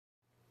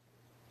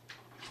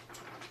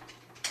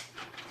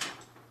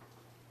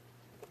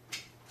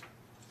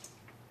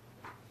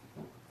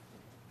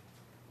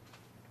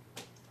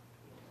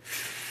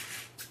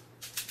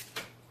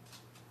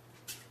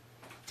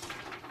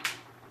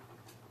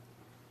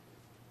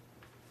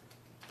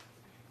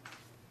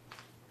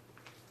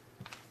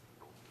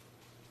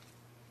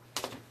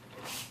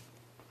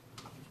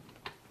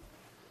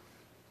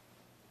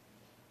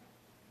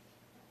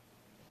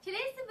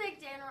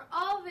and we're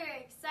all very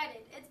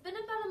excited. It's been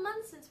about a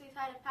month since we've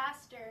had a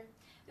pastor.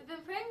 We've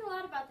been praying a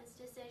lot about this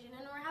decision,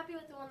 and we're happy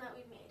with the one that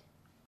we've made.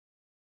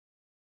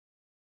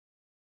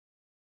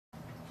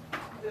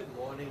 Good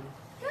morning.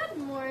 Good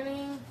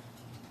morning.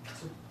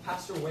 So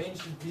Pastor Wayne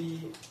should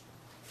be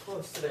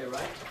close today,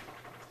 right?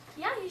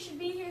 Yeah, he should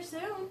be here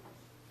soon.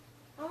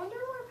 I wonder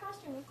where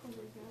Pastor Nichols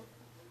is now.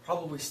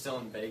 Probably still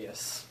in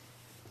Vegas.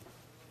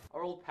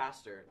 Our old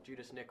pastor,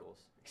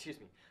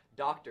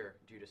 Dr.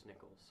 Judas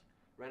Nichols,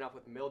 ran off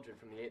with Mildred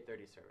from the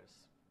 8:30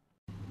 service.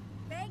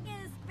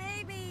 Vegas,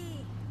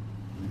 baby!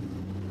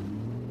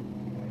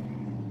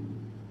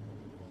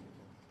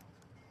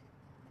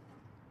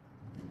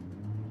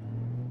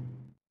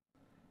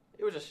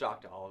 It was a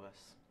shock to all of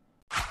us.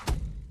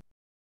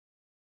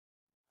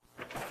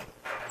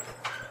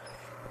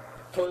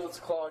 Toilet's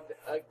clogged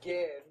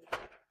again.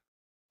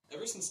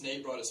 Ever since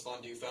Nate brought his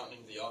fondue fountain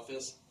into the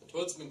office, the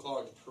toilets have been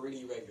clogged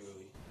pretty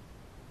regularly.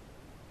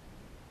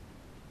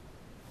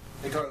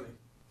 Hey Carly,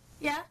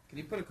 Yeah? can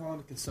you put a call in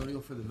the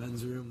custodial for the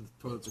men's room?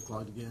 The toilets are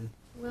clogged again.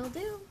 Will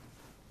do.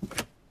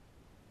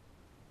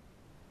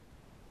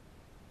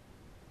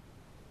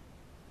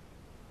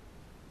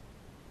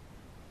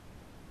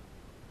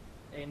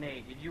 Hey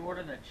Nate, did you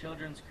order the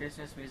children's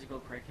Christmas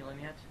musical curriculum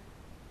yet?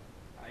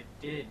 I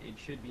did. It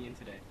should be in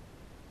today.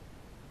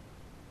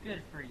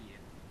 Good for you.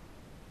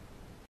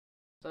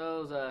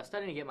 So I was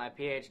studying to get my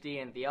PhD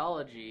in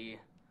theology,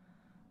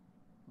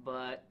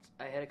 but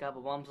I hit a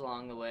couple bumps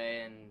along the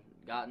way and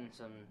got in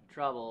some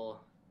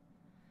trouble.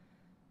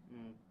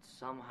 And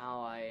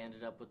somehow I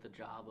ended up with the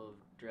job of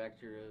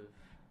director of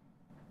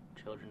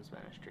children's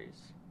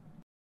ministries.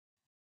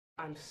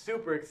 I'm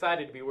super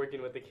excited to be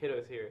working with the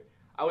kiddos here.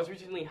 I was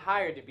recently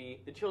hired to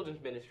be the children's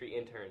ministry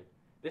intern.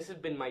 This has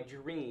been my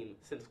dream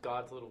since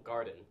God's little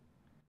garden.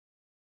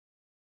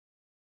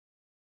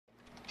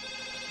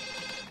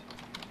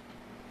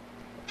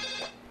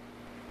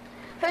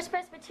 First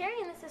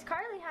Presbyterian, this is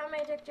Carly. How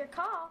may I direct your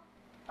call?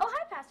 Oh,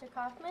 hi, Pastor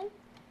Kaufman.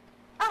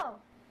 Oh,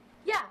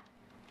 yeah.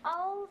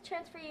 I'll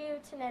transfer you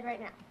to Ned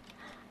right now.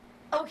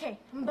 Okay,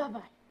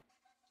 bye-bye.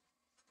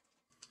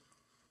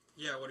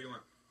 Yeah, what do you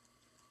want?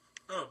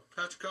 Oh,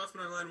 Pastor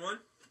Kaufman on line 1?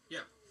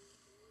 Yeah.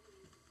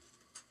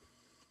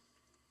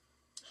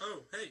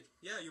 Oh, hey,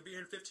 yeah, you'll be here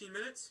in 15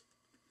 minutes?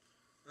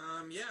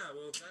 Yeah,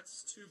 well,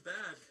 that's too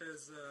bad,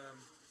 because,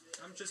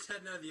 I'm just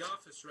heading out of the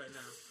office right now.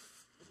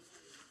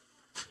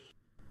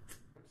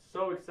 I'm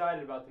so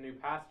excited about the new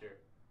pastor.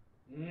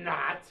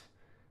 Not!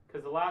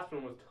 Because the last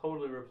one was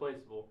totally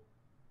replaceable.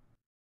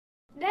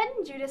 Ned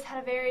and Judas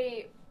had a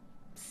very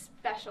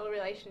special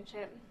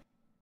relationship.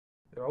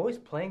 They're always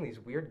playing these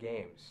weird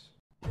games.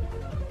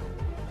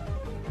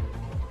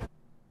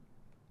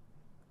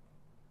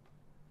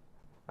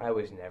 I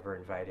was never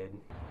invited.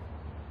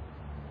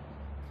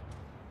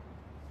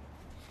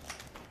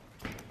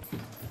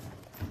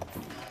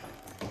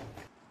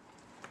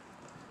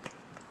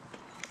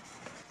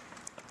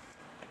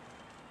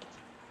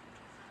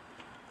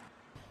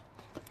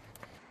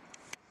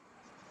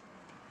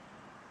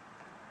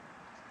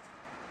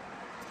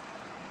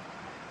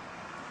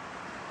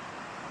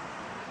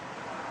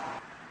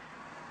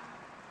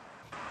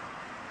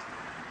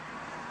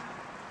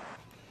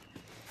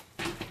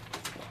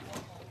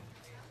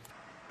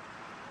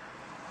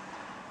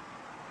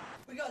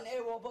 We got an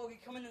AWOL bogey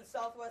coming in the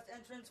southwest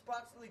entrance,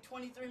 approximately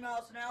 23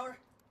 miles an hour.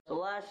 So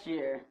last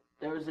year,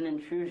 there was an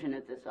intrusion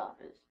at this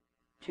office.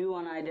 2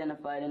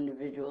 unidentified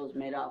individuals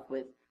made off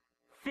with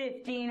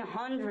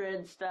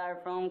 1,500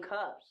 styrofoam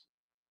cups.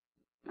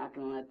 Not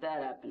gonna let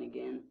that happen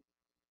again.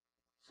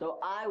 So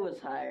I was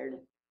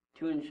hired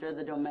to ensure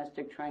the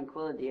domestic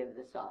tranquility of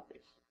this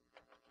office.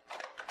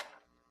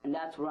 And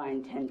that's what I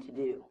intend to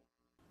do.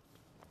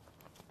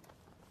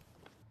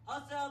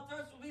 Hostile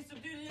threats will be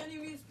subdued in any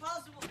means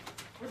possible.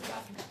 Where's the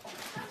bathroom?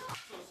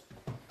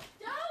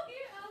 No,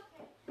 you're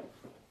okay.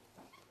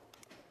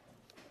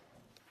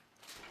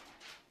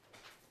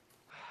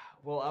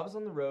 Well, I was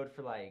on the road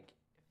for like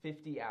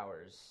 50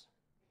 hours,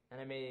 and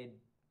I made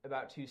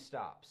about 2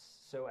 stops.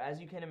 So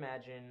as you can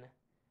imagine,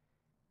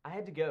 I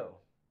had to go.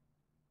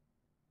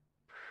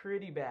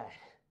 Pretty bad.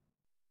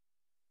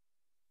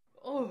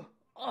 Oh,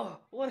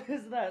 what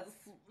is that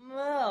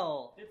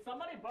smell? Did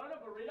somebody burn a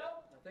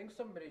burrito? I think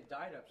somebody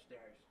died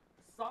upstairs.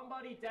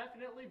 Somebody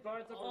definitely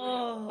burns a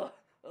burrito.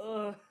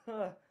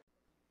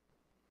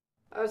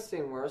 I've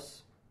seen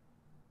worse.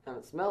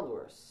 Haven't smelled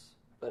worse,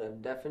 but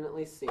I've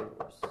definitely seen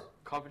worse.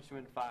 Conference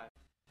room 5.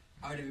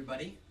 Alright,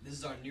 everybody, this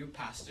is our new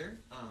pastor,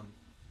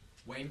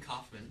 Wayne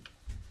Kaufman.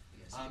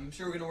 I'm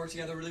sure we're going to work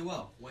together really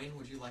well. Wayne,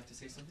 would you like to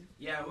say something?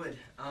 Yeah, I would.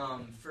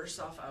 First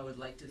off, I would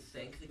like to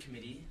thank the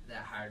committee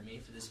that hired me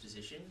for this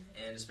position,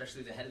 and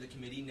especially the head of the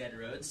committee, Ned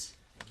Rhodes.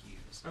 Thank you.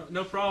 Oh,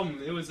 no problem.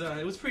 It was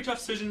a pretty tough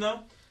decision, though.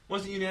 It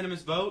wasn't a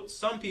unanimous vote.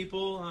 Some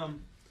people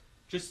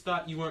just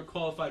thought you weren't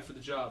qualified for the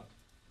job,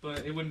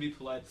 but it wouldn't be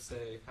polite to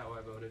say how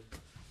I voted.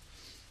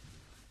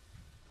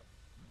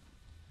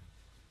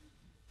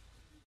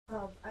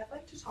 I'd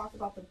like to talk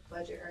about the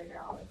budget right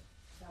now, if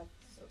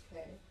that's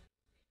okay.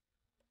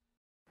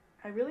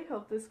 I really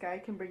hope this guy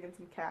can bring in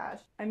some cash.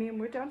 I mean,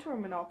 we're down to our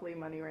Monopoly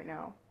money right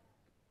now.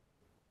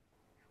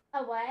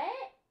 A what?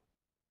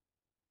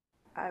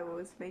 I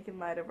was making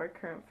light of our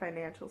current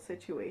financial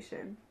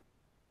situation.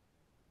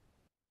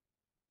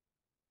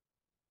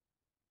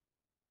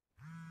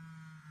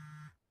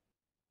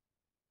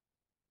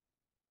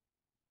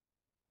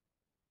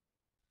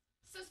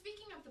 So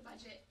speaking of the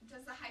budget,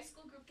 does the high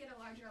school group get a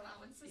larger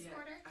allowance this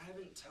quarter? I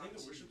haven't I think talked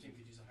the to worship team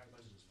could use a higher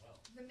budget as well.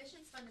 The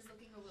missions fund is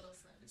looking a little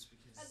slim. It's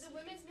because The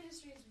women's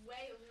ministry is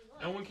way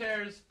overlooked. No one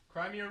cares.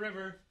 Cry me a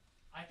river.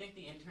 I think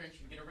the intern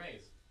should get a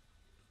raise.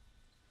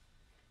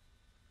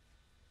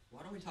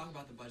 Why don't we talk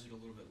about the budget a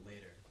little bit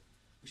later?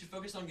 We should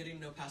focus on getting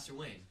to know Pastor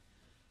Wayne.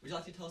 Would you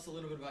like to tell us a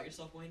little bit about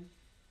yourself, Wayne?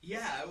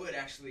 Yeah, I would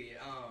actually.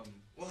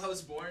 Well, I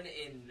was born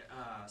in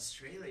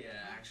Australia,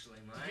 actually.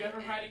 Did you ever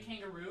ride a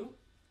kangaroo?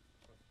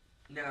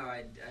 No,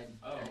 I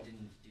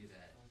didn't do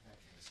that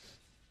kind of stuff.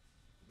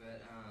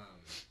 But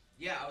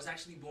yeah, I was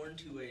actually born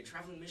to a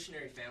traveling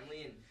missionary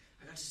family, and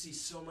I got to see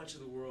so much of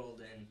the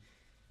world, and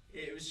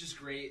it was just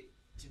great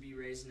to be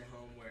raised in a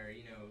home where,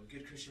 you know,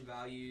 good Christian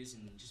values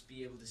and just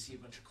be able to see a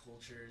bunch of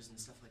cultures and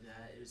stuff like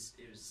that.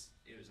 It was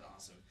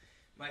awesome.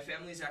 My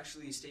family's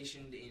actually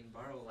stationed in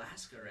Barrow,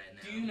 Alaska right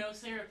now. Do you know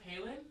Sarah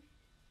Palin?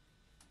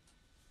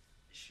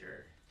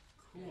 Sure.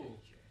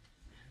 Cool.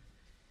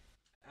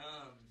 Yeah,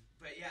 sure.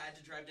 But yeah, I had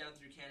to drive down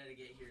through Canada to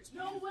get here. It's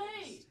No beautiful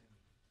way! this time.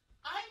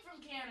 I'm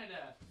from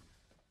Canada.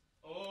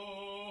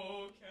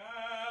 Oh,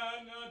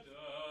 Canada.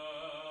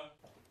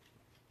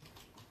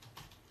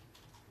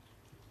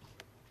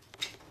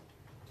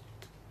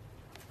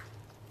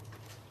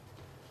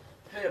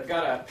 Hey, I've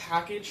got a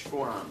package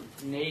for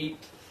Nate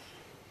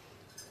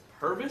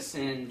Purvis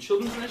in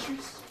Children's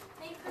Ministries.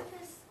 Nate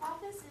Purvis'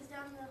 office is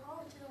down the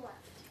hall to the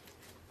left.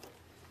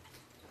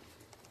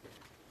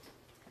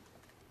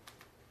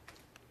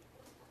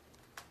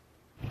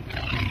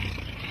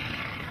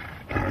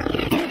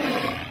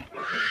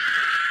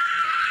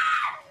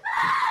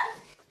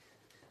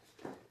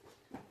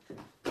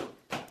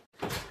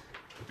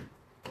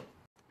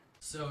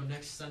 So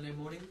next Sunday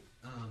morning,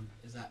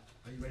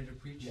 are you ready to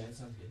preach? Yeah, it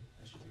sounds good.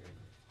 I should be ready.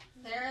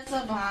 There's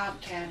a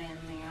bobcat in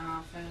the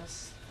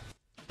office.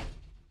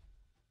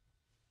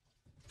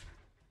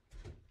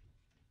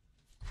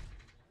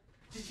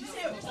 Did you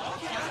say a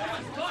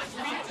bobcat?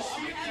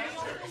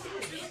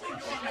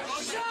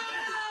 Shut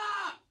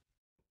up!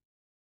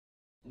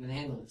 And then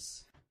handle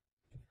this.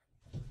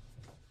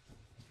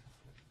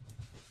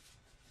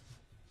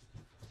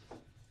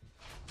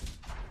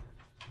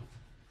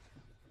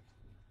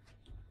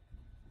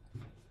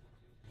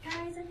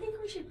 Guys, I think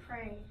we should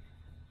pray.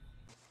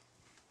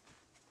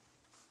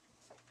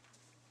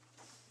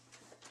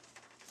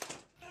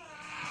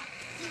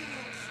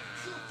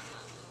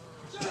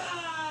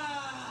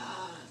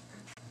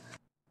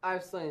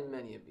 I've slain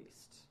many a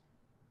beast.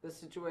 This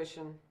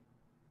situation,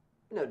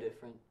 no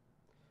different.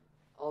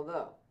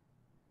 Although,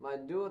 my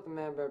duel with the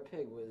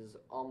man-bear-pig was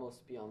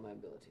almost beyond my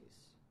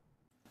abilities.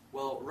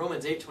 Well,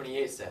 Romans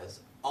 8:28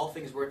 says, "All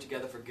things work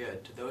together for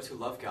good to those who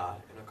love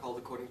God and are called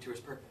according to His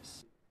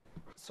purpose."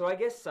 So I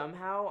guess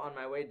somehow on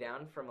my way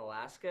down from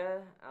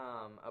Alaska,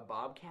 a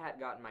bobcat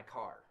got in my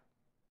car.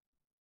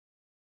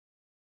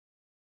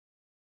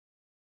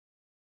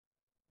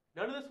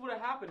 None of this would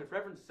have happened if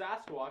Reverend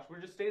Sasquatch would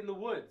have just stayed in the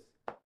woods.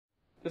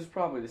 This is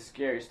probably the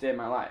scariest day of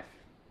my life.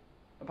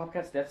 A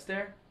bobcat's death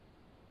stare?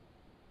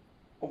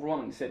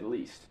 Overwhelming to say the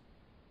least.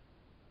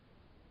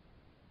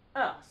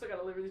 Ah, still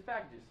gotta deliver these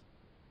packages.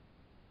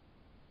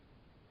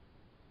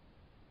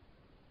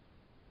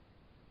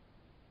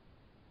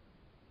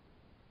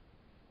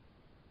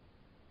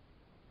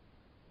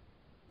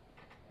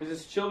 Is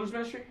this children's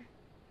ministry?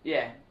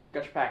 Yeah,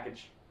 got your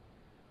package.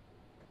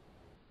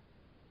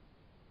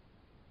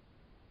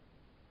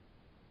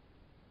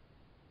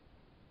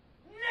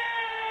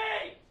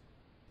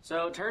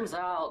 So it turns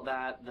out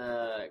that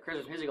the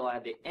Christmas musical I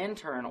had the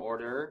intern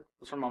order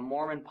was from a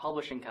Mormon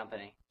publishing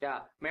company. Yeah,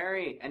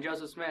 Mary and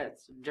Joseph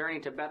Smith's Journey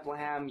to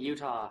Bethlehem,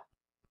 Utah.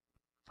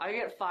 I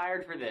get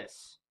fired for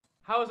this.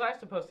 How was I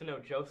supposed to know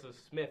Joseph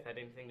Smith had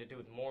anything to do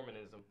with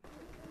Mormonism?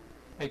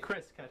 Hey,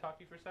 Chris, can I talk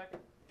to you for a second?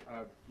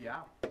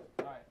 Yeah.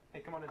 All right. Hey,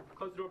 come on in.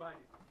 Close the door behind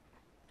you.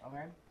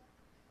 Okay.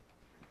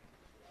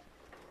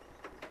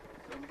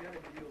 So we got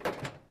a deal there.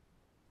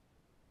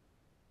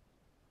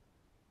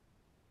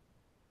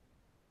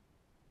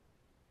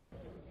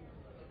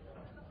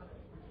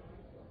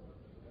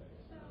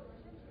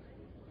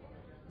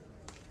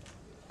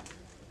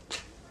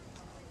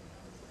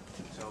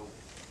 So,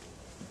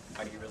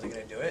 are you really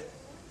gonna do it?